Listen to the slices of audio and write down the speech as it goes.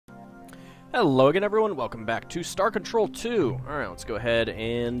Hello again, everyone. Welcome back to Star Control 2. Alright, let's go ahead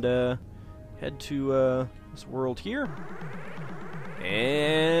and head to this world here.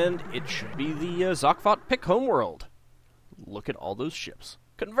 And it should be the Zok-Fot-Pik homeworld. Look at all those ships.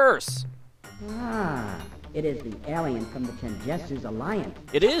 Converse! Ah, it is the alien from the Tenjessu's alliance.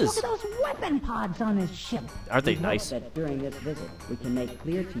 It is! Look at those weapon pods on his ship. Aren't they We nice? hope that during this visit, we can make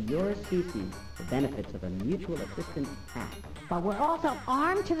clear to your species the benefits of a mutual assistance pact. But we're also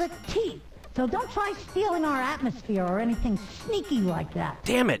armed to the teeth. So don't try stealing our atmosphere or anything sneaky like that.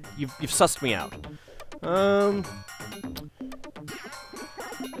 Damn it! You've sussed me out.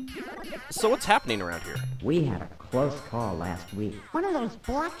 So what's happening around here? We had a close call last week, One of those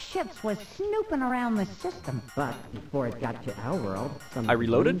black ships was snooping around the system. but before it got to our world, some I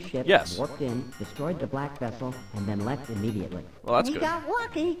reloaded? green ships Yes. warped in, destroyed the black vessel, and then left immediately. Well, that's We good. got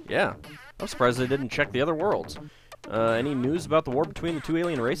lucky. Yeah. I'm surprised they didn't check the other worlds. Any news about the war between the two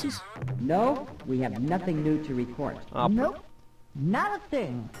alien races? No, we have nothing new to report. Nope. Not a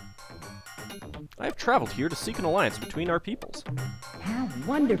thing. I have traveled here to seek an alliance between our peoples. How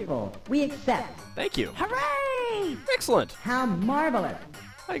wonderful! We accept! Thank you. Hooray! Excellent. How marvelous!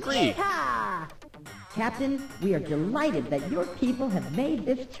 I agree. Yeehaw! Captain, we are delighted that your people have made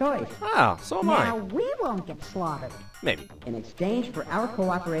this choice. Ah, so am Now I. we won't get slaughtered. Maybe. In exchange for our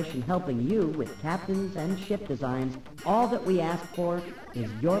cooperation helping you with captains and ship designs, all that we ask for is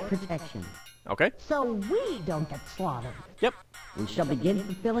your protection. Okay. So we don't get slaughtered. Yep. We shall begin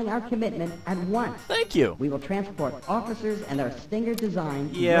fulfilling our commitment at once. Thank you. We will transport officers and our Stinger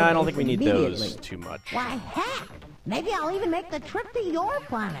design. to Yeah, your I don't base think we need immediately. those too much. Why, heck! Maybe I'll even make the trip to your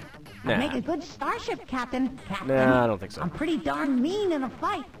planet. Nah. I'd make a good starship captain. Nah, I don't think so. I'm pretty darn mean in a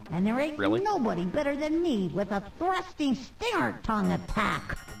fight, and there ain't Really? nobody better than me with a thrusting stinger tongue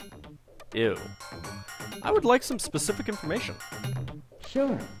attack. Ew. I would like some specific information.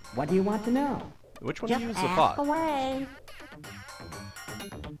 Sure. What do you want to know? Which one Just do you use ask the bot? away.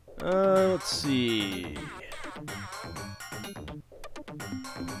 Let's see.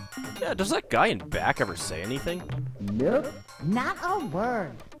 Yeah, does that guy in back ever say anything? Nope. Not a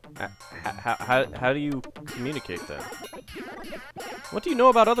word. How do you communicate then? What do you know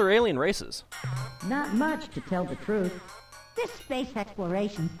about other alien races? Not much, to tell the truth. This space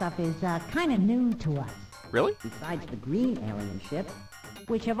exploration stuff is kind of new to us, Really? Besides the green alien ship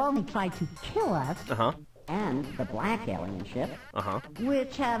which have only tried to kill us, Uh-huh. and the black alien ship, Uh-huh.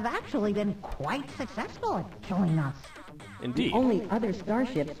 which have actually been quite successful at killing us. Indeed. the only other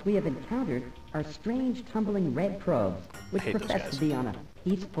starships we have encountered are strange tumbling red probes, which hate those profess guys. to be on a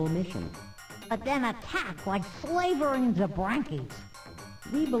peaceful mission. But then attack like slavering Zabrankies.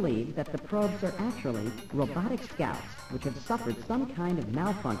 We believe that the probes are actually robotic scouts, which have suffered some kind of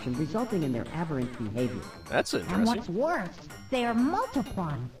malfunction resulting in their aberrant behavior. That's And interesting. what's worse, they are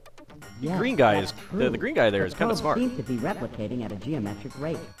multiplying. Yes, green guy that's is- true. the green guy there is kinda probes smart. seem to be replicating at a geometric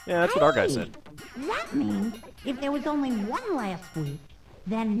rate. Yeah, that's what our guy Hey! said. That means if there was only one last week,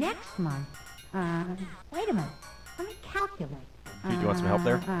 then next month, wait a minute, let me calculate. Do you want some help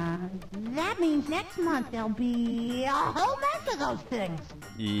there? That means next month there'll be a whole mess of those things.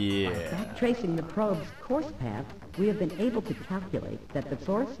 Yeah. Tracing the probe's course path, we have been able to calculate that the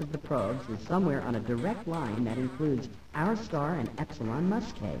source of the probes is somewhere on a direct line that includes our star and Epsilon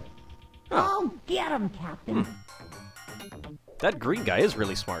Muscae. Oh, get 'em, Captain. That green guy is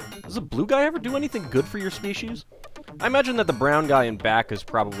really smart. Does the blue guy ever do anything good for your species? I imagine that the brown guy in back is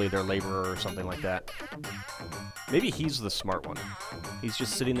probably their laborer or something like that. Maybe he's the smart one. He's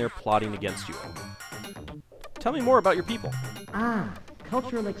just sitting there plotting against you all. Tell me more about your people. Ah,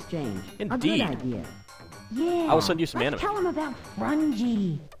 cultural exchange. Indeed. A good idea. Yeah. I will send you some let's anime. tell 'em about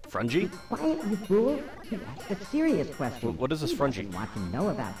Frungy. Frungy? Quiet, you fool. That's a serious question. What is this Who Frungy? doesn't want to know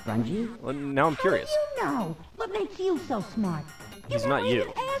about Frungy? Well, now I'm curious. How do you know? What makes you so smart? He's you not never you.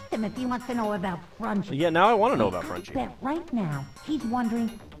 even asked him if he wants to know about Frungy. Yeah, now I want to know about I Frungy. bet right now he's wondering,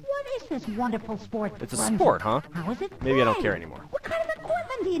 what is this wonderful sport? It's a Frungy? sport, huh? How is it Maybe I don't played? care anymore. What kind of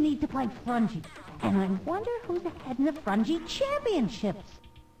equipment do you need to play Frungy? And I wonder who's ahead in the Frungy championships.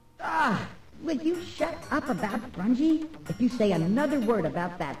 Ah, will you shut up about Frungy? If you say another word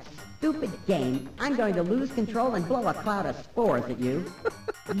about that stupid game, I'm going to lose control and blow a cloud of spores at you.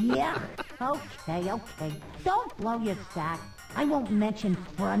 Yeah, okay. Don't blow your stack. I won't mention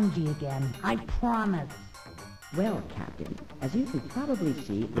Frungy again. I promise. Well, Captain, as you can probably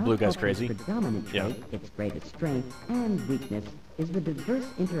see, The blue guy's crazy? predominant Yeah. trait, its greatest strength and weakness, is the diverse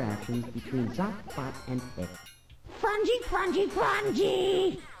interactions between Zok-Fot and Pik.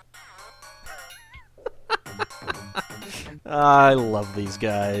 Frungy! I love these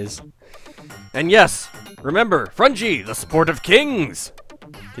guys. And yes, remember, Frungy, the sport of kings!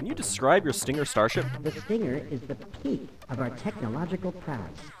 Can you describe your Stinger starship? The Stinger is the peak of our technological prowess.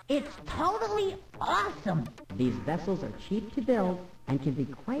 It's totally awesome. These vessels are cheap to build and can be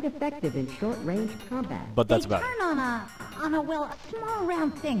quite effective in short-range combat. But that's They about turn on a small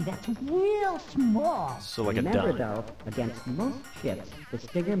round thing that's real small. it. So like Remember, a dime. though, against most ships, the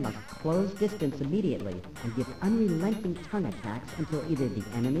Stinger must close distance immediately and give unrelenting tongue attacks until either the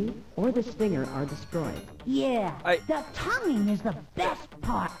enemy or the Stinger are destroyed. Yeah, the tonguing is the best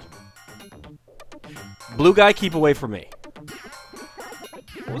part. Blue guy, keep away from me.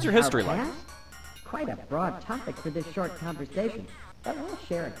 What was your history Our like? past? Quite a broad topic for this short conversation, but we'll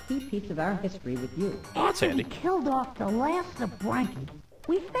share a key piece of our history with you. That's After handy. we killed off the last of Branky,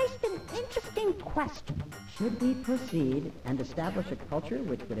 we faced an interesting question. Should we proceed and establish a culture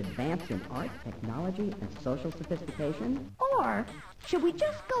which would advance in art, technology, and social sophistication? Or should we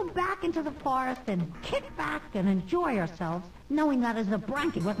just go back into the forest and kick back and enjoy ourselves, knowing that as the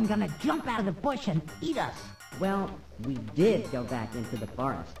Branky wasn't going to jump out of the bush and eat us? Well, we did go back into the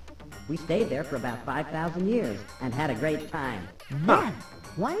forest. We stayed there for about 5,000 years and had a great time. Then,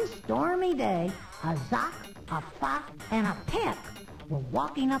 one stormy day, a Zok, a Fot, and a Pik were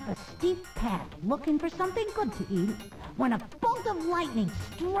walking up a steep path looking for something good to eat when a bolt of lightning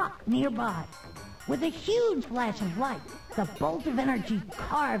struck nearby. With a huge flash of light, the bolt of energy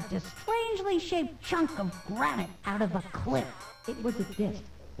carved a strangely shaped chunk of granite out of a cliff. It was a disc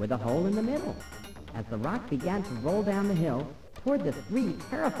with a hole in the middle. As the rock began to roll down the hill toward the three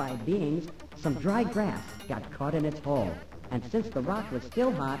terrified beings, some dry grass got caught in its hole. And since the rock was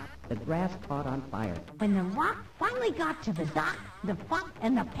still hot, the grass caught on fire. When the rock finally got to the Zok, the Fot,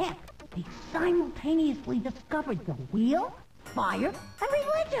 and the Pik, they simultaneously discovered the wheel, fire, and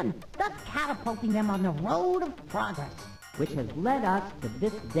religion, thus catapulting them on the road of progress. Which has led us to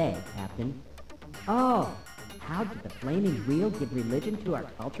this day, Captain. Oh, how did the flaming wheel give religion to our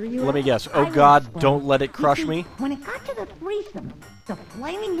culture, you Let me ask? guess. I Oh will God, explain. don't let it You crush see, me. When it got to the threesome, the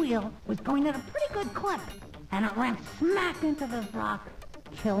flaming wheel was going at a pretty good clip, and it ran smack into the rock,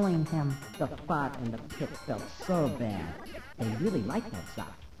 killing him. The Fot and the Pik felt so bad. They really liked that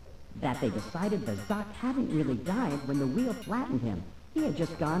Zok. That they decided the Zok hadn't really died when the wheel flattened him. He had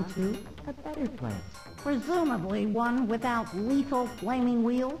just gone to a better place. Presumably one without lethal flaming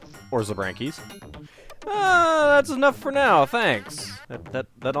wheels. Or Zabrankies. That's enough for now, thanks.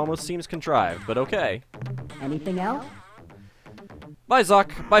 That almost seems contrived, but okay. Anything else? Bye,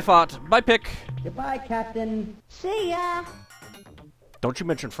 Zok. Bye, Fot. Bye, Pik. Goodbye, Captain. See ya! Don't you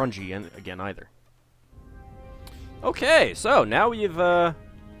mention Fungi again either. Okay, so now we've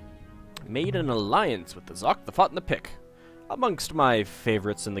made an alliance with the Zok, the Fot, and the Pik. Amongst my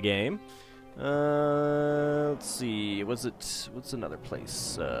favorites in the game. Let's see. What's another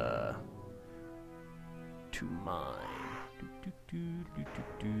place? To mine.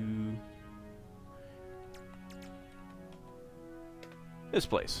 This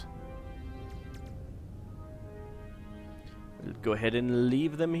place. We'll go ahead and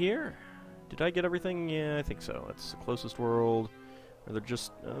leave them here. Did I get everything? Yeah, I think so. That's the closest world. Or they're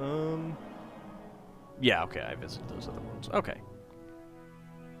just, yeah, okay, I visited those other worlds. Okay.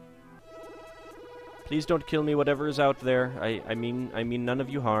 Please don't kill me, whatever is out there. I mean none of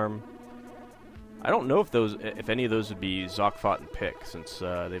you harm. I don't know if any of those would be Zok-Fot and Pik, since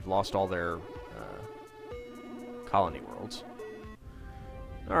they've lost all their colony worlds.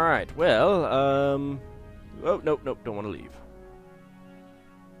 Alright, well, oh, nope, don't want to leave.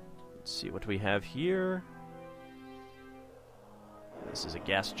 Let's see what we have here. This is a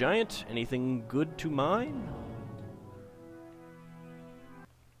gas giant. Anything good to mine?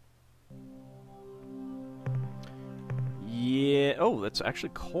 Yeah. Oh, that's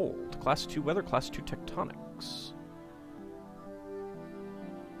actually cold. Class 2 weather, Class 2 tectonics.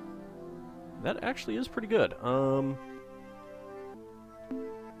 That actually is pretty good. I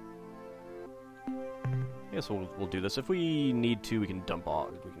guess we'll do this. If we need to, we can dump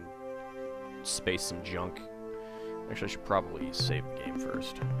off. We can space some junk. Actually, I should probably save the game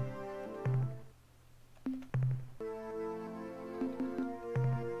first.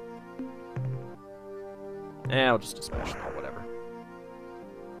 I'll just dispatch them all, whatever.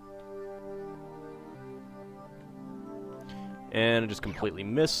 And I just completely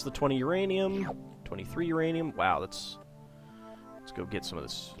missed the 20 uranium. 23 uranium. Wow, let's go get some of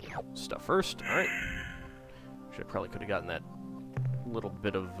this stuff first. Alright. Actually, I probably could have gotten that little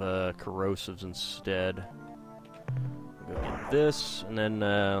bit of corrosives instead. We'll go get this, and then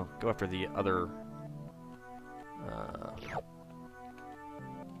go after the other...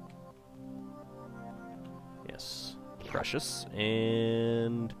 yes, precious.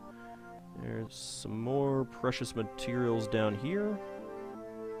 And there's some more precious materials down here.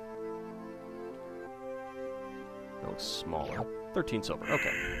 looks smaller. 13 silver,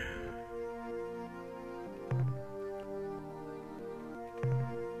 okay.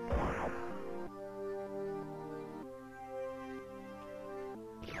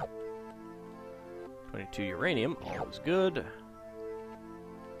 $22 uranium, always good.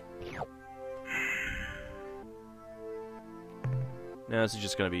 Now this is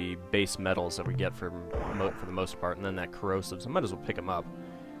just going to be base metals that we get for the most part, and then that corrosives. I might as well pick them up.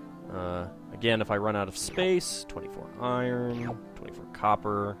 Again, if I run out of space, 24 iron, 24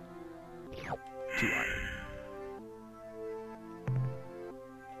 copper, 2 iron.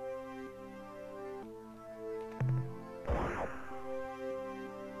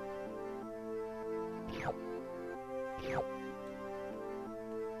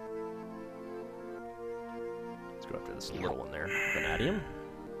 Let's go after this little one there, vanadium.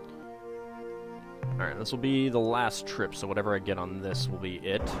 Alright, this will be the last trip, so whatever I get on this will be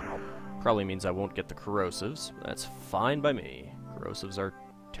it. Probably means I won't get the corrosives. That's fine by me. Corrosives are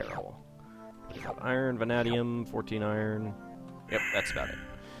terrible. 25 iron, vanadium, 14 iron. Yep, that's about it.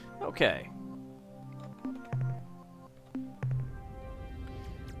 Okay.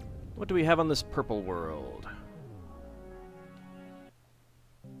 What do we have on this purple world?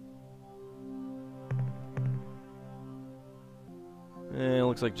 It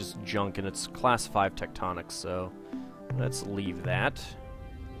looks like just junk, and it's class 5 tectonics, so let's leave that.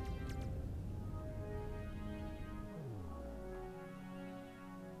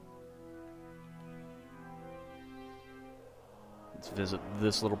 Let's visit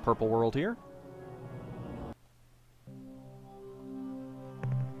this little purple world here.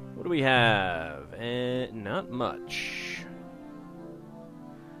 What do we have? Not much.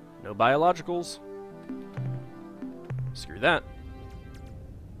 No biologicals. Screw that.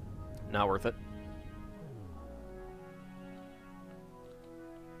 Not worth it.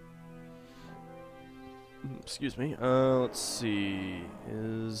 Excuse me. Let's see.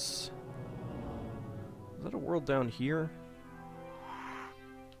 Is that a world down here?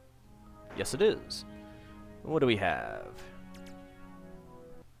 Yes, it is. What do we have?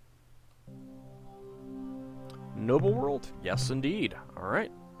 Noble world? Yes, indeed.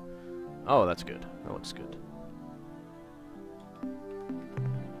 Alright. Oh, that's good. That looks good.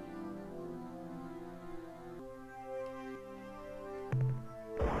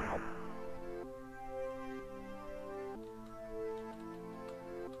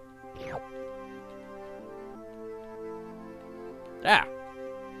 Ah!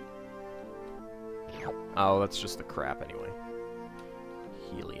 Oh, that's just the crap anyway.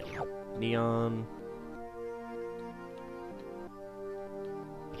 Helium. Neon.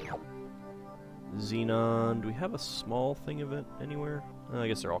 Xenon. Do we have a small thing of it anywhere? I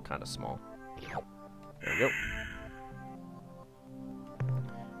guess they're all kind of small. There we go.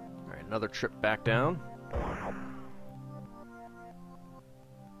 Alright, another trip back down.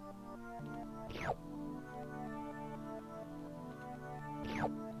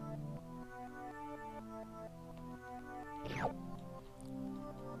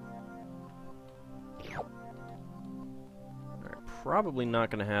 Probably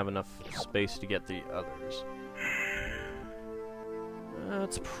not going to have enough space to get the others.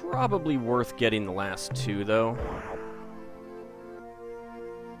 It's probably worth getting the last two, though.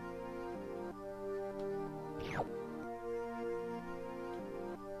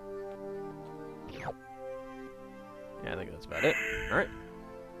 Yeah, I think that's about it. Alright.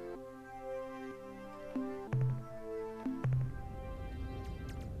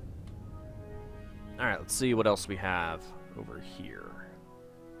 Alright, let's see what else we have over here.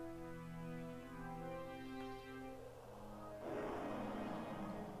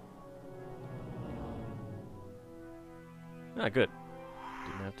 Ah, good.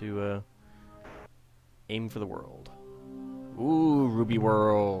 Didn't have to aim for the world. Ooh, Ruby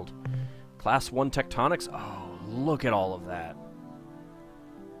World. Class 1 tectonics? Oh, look at all of that.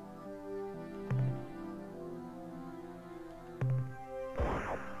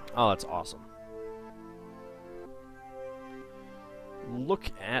 Oh, that's awesome.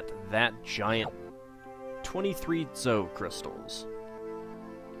 Look at that giant 23 Zok crystals.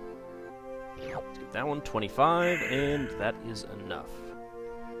 Let's get that one, 25, and that is enough.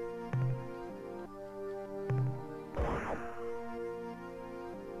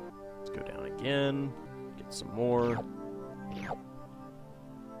 Let's go down again, get some more.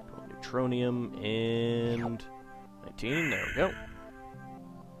 Neutronium and 19, there we go.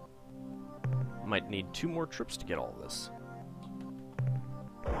 Might need 2 more trips to get all this.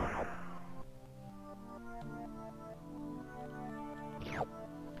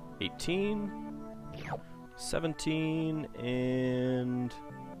 18, 17, and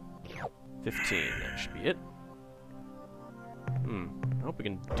 15. That should be it. I hope we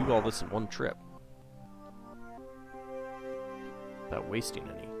can do all this in one trip. Without wasting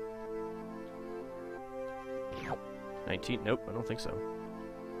any. 19? Nope, I don't think so.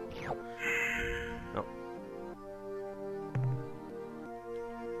 Nope.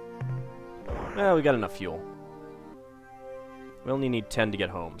 Well, we got enough fuel. We only need 10 to get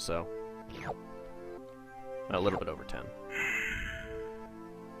home, so... a little bit over 10.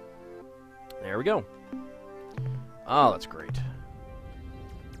 There we go. Oh, that's great.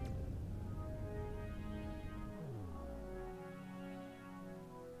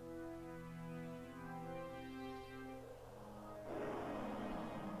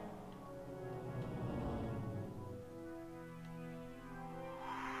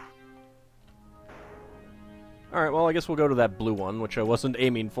 Alright, well, I guess we'll go to that blue one, which I wasn't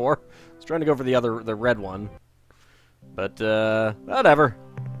aiming for. I was trying to go for the red one. But, whatever.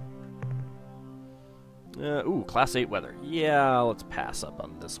 Ooh, Class 8 weather. Yeah, let's pass up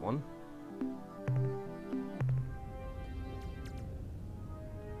on this one.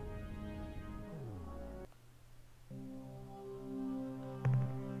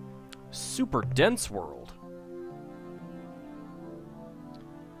 Super dense world.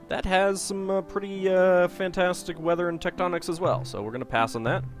 That has some pretty fantastic weather and tectonics as well, so we're going to pass on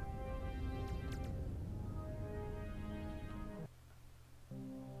that.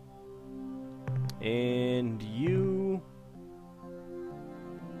 And you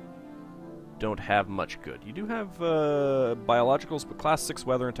don't have much good. You do have biologicals, but Class 6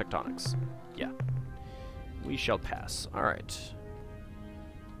 weather and tectonics. Yeah. We shall pass. Alright.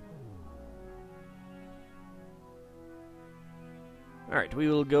 Alright, we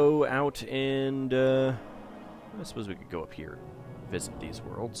will go out and, I suppose we could go up here and visit these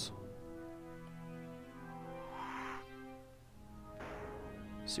worlds.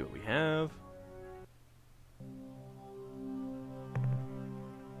 See what we have.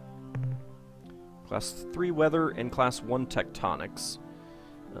 Class 3 weather and Class 1 tectonics.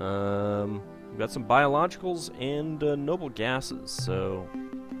 We've got some biologicals and noble gases, so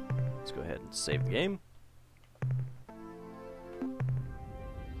let's go ahead and save the game.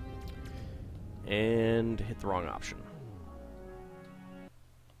 And hit the wrong option.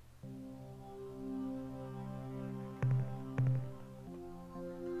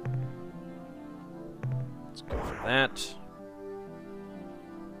 Let's go for that.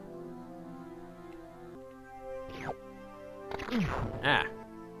 Ah.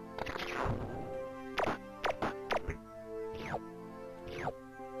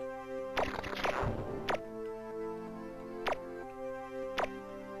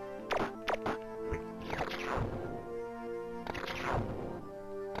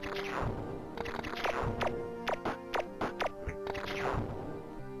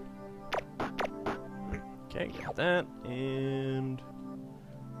 Okay, got that, and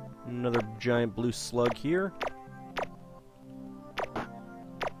another giant blue slug here.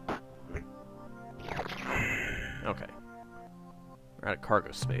 Okay. We're out of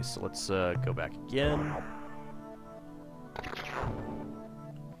cargo space, so let's go back again.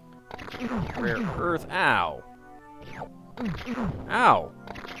 Rare earth. Ow! Ow!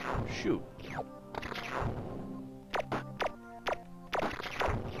 Shoot.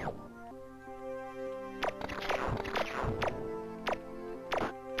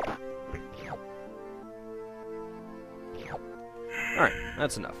 Alright,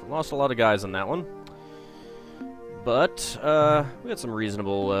 that's enough. We lost a lot of guys on that one. But, we got some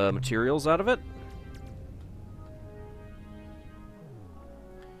reasonable materials out of it.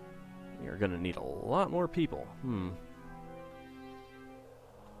 We are gonna need a lot more people.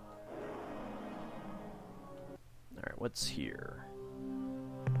 Alright, what's here?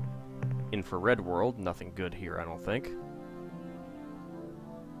 Infrared world. Nothing good here, I don't think.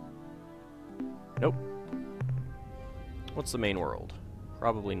 Nope. What's the main world?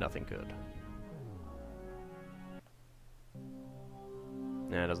 Probably nothing good.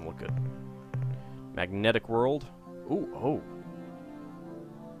 Nah, it doesn't look good. Magnetic world. Ooh, oh.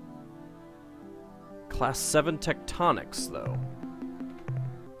 Class 7 tectonics, though.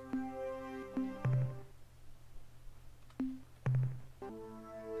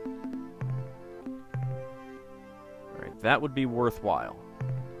 Alright, that would be worthwhile.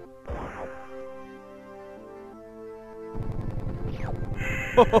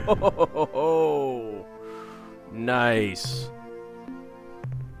 Oh, nice.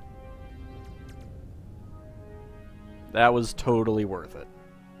 That was totally worth it.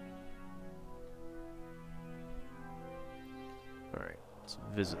 Alright, let's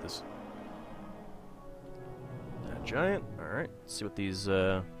visit this giant. Alright, let's see what these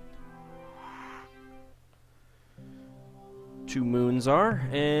two moons are.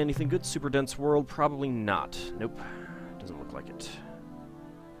 Anything good? Super dense world? Probably not. Nope. Doesn't look like it.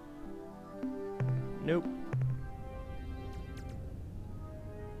 Nope.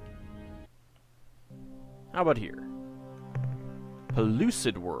 How about here?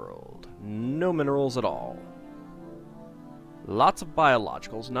 Pellucid world. No minerals at all. Lots of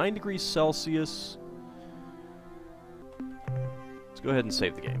biologicals. 9 degrees Celsius. Let's go ahead and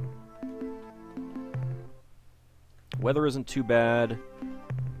save the game. Weather isn't too bad.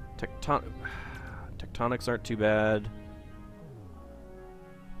 Tectonics aren't too bad.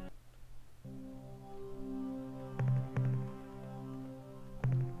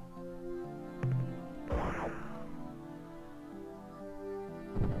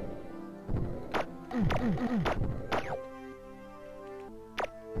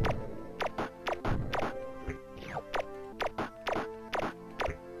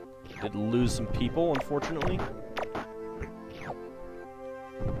 Did lose some people, unfortunately.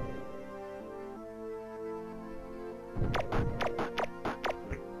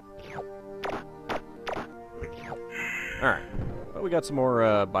 Alright, but we got some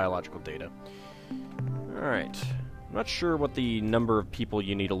more biological data. Alright, I'm not sure what the number of people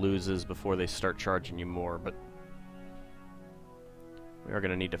you need to lose is before they start charging you more, but we are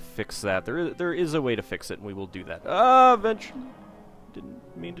going to need to fix that. There is a way to fix it, and we will do that. Eventually.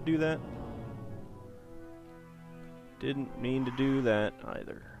 Didn't mean to do that. Didn't mean to do that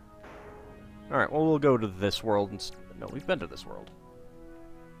either. Alright, well, we'll go to this world. No, we've been to this world.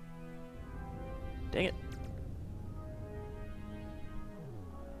 Dang it.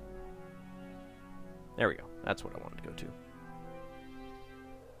 There we go. That's what I wanted to go to.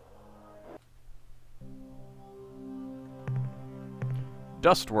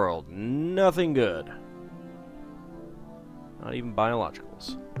 Dust world. Nothing good. Not even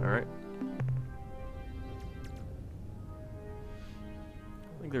biologicals. Alright.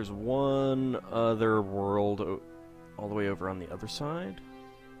 I think there's one other world all the way over on the other side.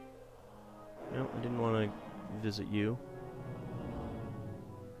 No, I didn't want to visit you.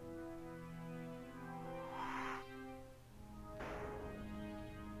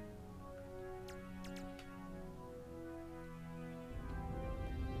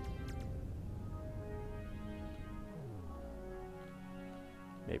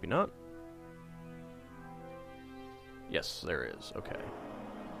 Maybe not. Yes, there is. Okay.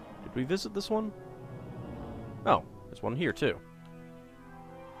 Did we visit this one? Oh, there's one here too.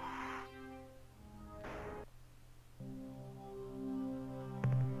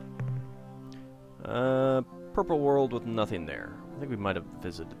 Purple world with nothing there. I think we might have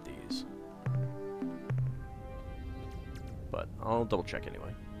visited these. But I'll double check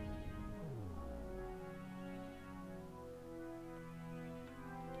anyway.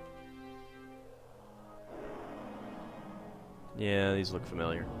 Yeah, these look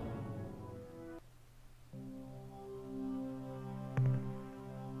familiar.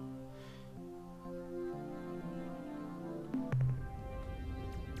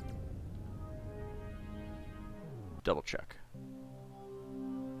 Double check.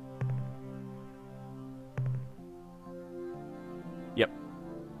 Yep.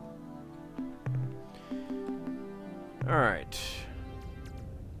 Alright.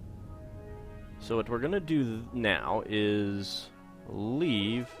 So what we're going to do now is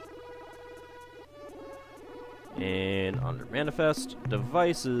leave, and under manifest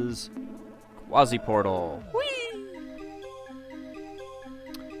devices, quasi-portal.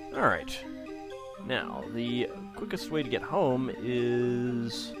 Alright. Now, the quickest way to get home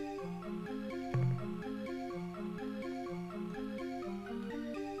is...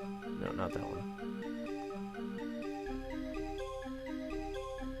 No, not that one.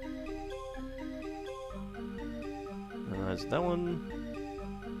 Is that one?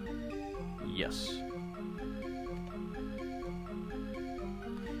 Yes.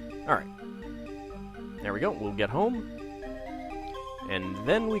 Alright. There we go. We'll get home. And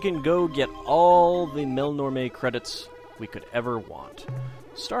then we can go get all the Melnorme credits we could ever want.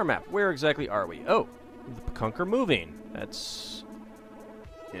 Star map. Where exactly are we? Oh, the Pekunk are moving. That's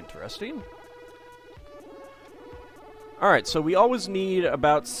interesting. Alright, so we always need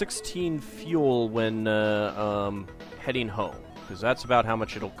about 16 fuel when heading home, because that's about how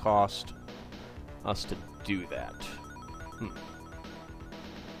much it'll cost us to do that.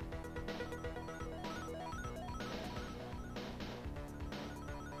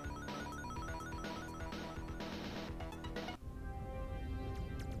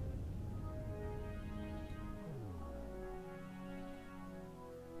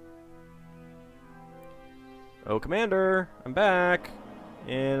 Oh, Commander, I'm back,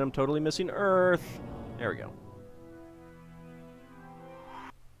 and I'm totally missing Earth. There we go.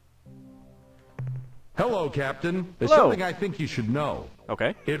 Hello, Captain. There's Hello. something I think you should know.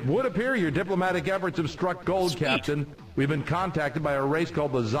 Okay. It would appear your diplomatic efforts have struck gold, Sweet. Captain. We've been contacted by a race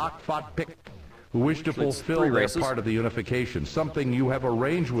called the Zok-Fot-Pik, who wish to Actually, it's fulfill 3 their races. part of the unification, something you have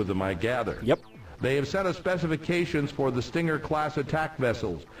arranged with them, I gather. Yep. They have sent us specifications for the Stinger-class attack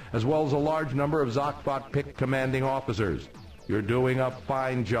vessels, as well as a large number of Zok-Fot-Pik commanding officers. You're doing a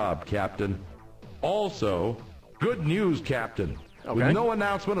fine job, Captain. Also, good news, Captain. Okay. With no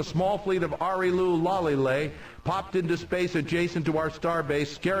announcement, a small fleet of Arilu Lalile popped into space adjacent to our starbase,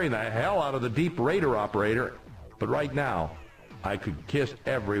 scaring the hell out of the deep raider operator. But right now, I could kiss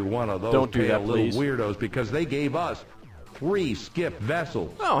every one of those Don't do pale that, little please. weirdos because they gave us 3 skip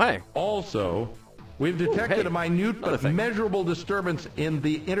vessels. Oh, hey. Also, we've detected hey, a minute another but thing. measurable disturbance in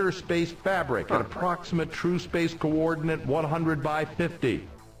the interspace fabric at approximate true space coordinate 100 by 50.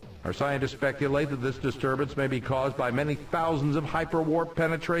 Our scientists speculate that this disturbance may be caused by many thousands of hyperwarp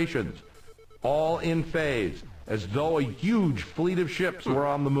penetrations, all in phase, as though a huge fleet of ships were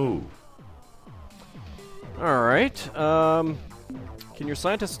on the move. All right. Can your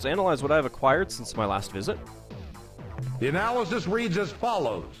scientists analyze what I've acquired since my last visit? The analysis reads as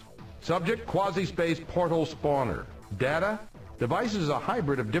follows. Subject, quasi-space portal spawner. Data, device is a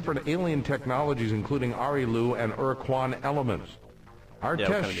hybrid of different alien technologies including Arilu and Ur-Quan elements. Our Yeah,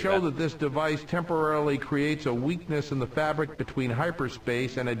 we'll tests kinda do show that. that this device temporarily creates a weakness in the fabric between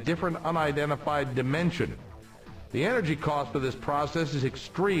hyperspace and a different unidentified dimension. The energy cost of this process is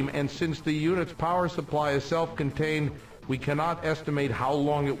extreme, and since the unit's power supply is self-contained, we cannot estimate how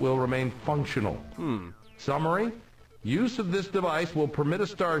long it will remain functional. Summary, use of this device will permit a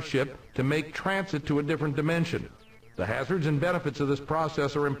starship to make transit to a different dimension. The hazards and benefits of this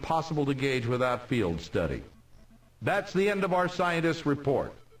process are impossible to gauge without field study. That's the end of our scientist's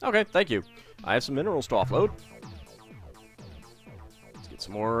report. Okay, thank you. I have some minerals to offload. Let's get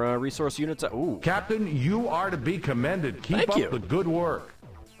some more resource units. Ooh, Captain, you are to be commended. Keep Thank up you. the good work.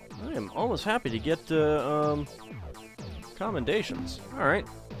 I am almost happy to get commendations. All right.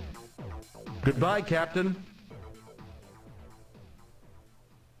 Goodbye, Captain.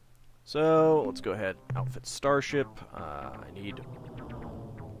 So let's go ahead. Outfit starship. I need.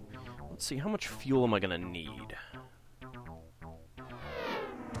 Let's see. How much fuel am I gonna need?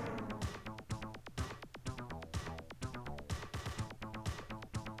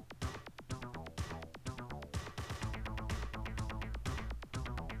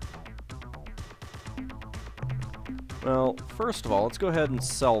 Well, first of all, let's go ahead and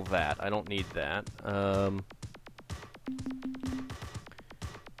sell that. I don't need that.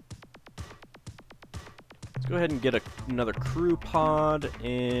 Let's go ahead and get another crew pod,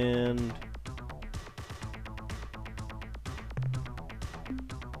 and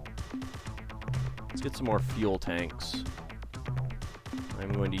let's get some more fuel tanks.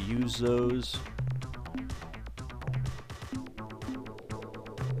 I'm going to use those.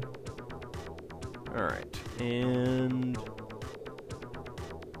 Alright, and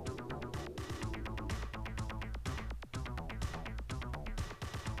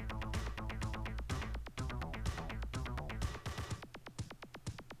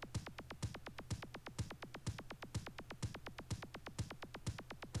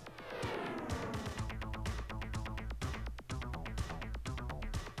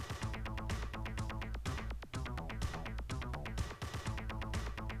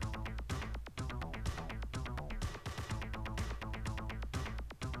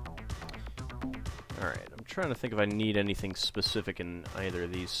alright, I'm trying to think if I need anything specific in either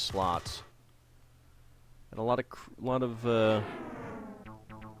of these slots. Got a lot of well,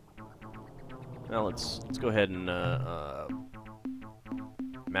 let's go ahead and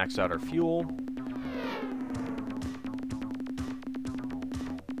max out our fuel.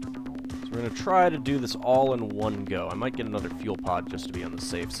 So we're gonna try to do this all in one go. I might get another fuel pod just to be on the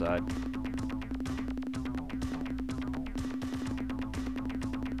safe side.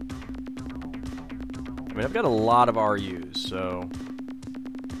 I mean, I've got a lot of RUs, so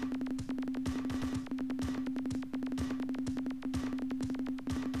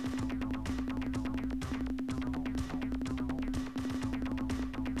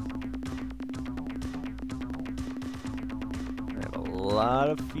I have a lot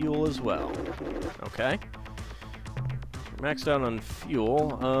of fuel as well. Okay. So we're maxed out on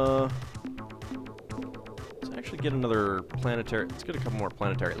fuel. Let's actually get another planetary. Let's get a couple more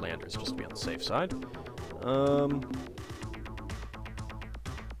planetary landers just to be on the safe side. I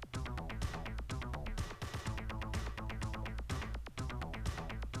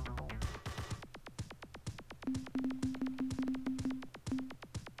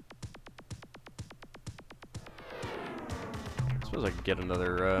suppose I could get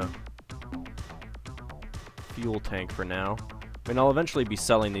another, fuel tank for now. I mean, I'll eventually be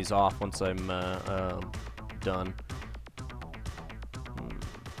selling these off once I'm done.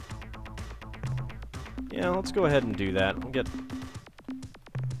 Yeah, let's go ahead and do that. We'll get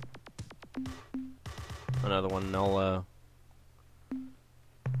another one, and I'll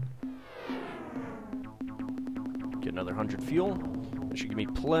get another 100 fuel. That should give me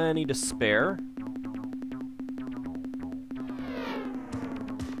plenty to spare.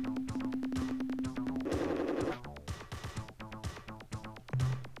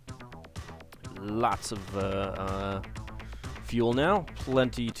 Lots of fuel now.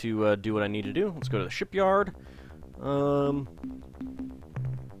 Plenty to do what I need to do. Let's go to the shipyard. Go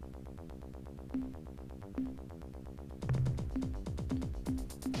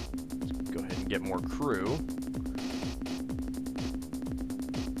ahead and get more crew.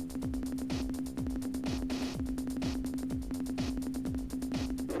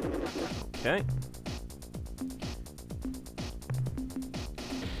 Okay.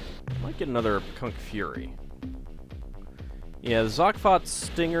 Might get another Kunk Fury. Yeah, the Zok-Fot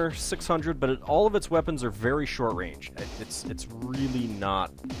Stinger 600, but all of its weapons are very short range. It's really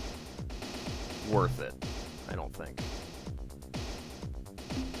not worth it, I don't think.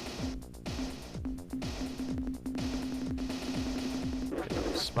 Get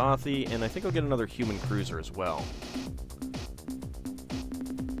another Spothy, and I think I'll get another human cruiser as well.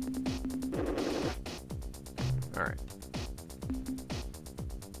 Alright.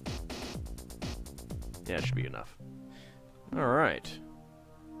 Yeah, it should be enough. Alright.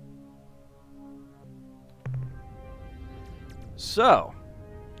 So,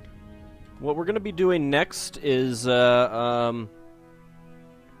 what we're going to be doing next is,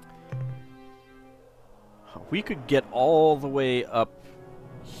 we could get all the way up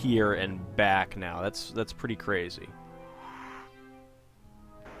here and back now. That's pretty crazy.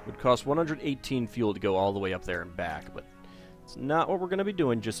 It would cost 118 fuel to go all the way up there and back, but it's not what we're going to be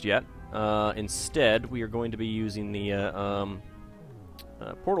doing just yet. Instead, we are going to be using the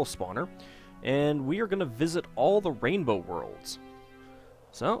portal spawner, and we are going to visit all the rainbow worlds.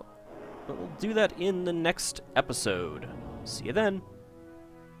 So, we'll do that in the next episode. See you then.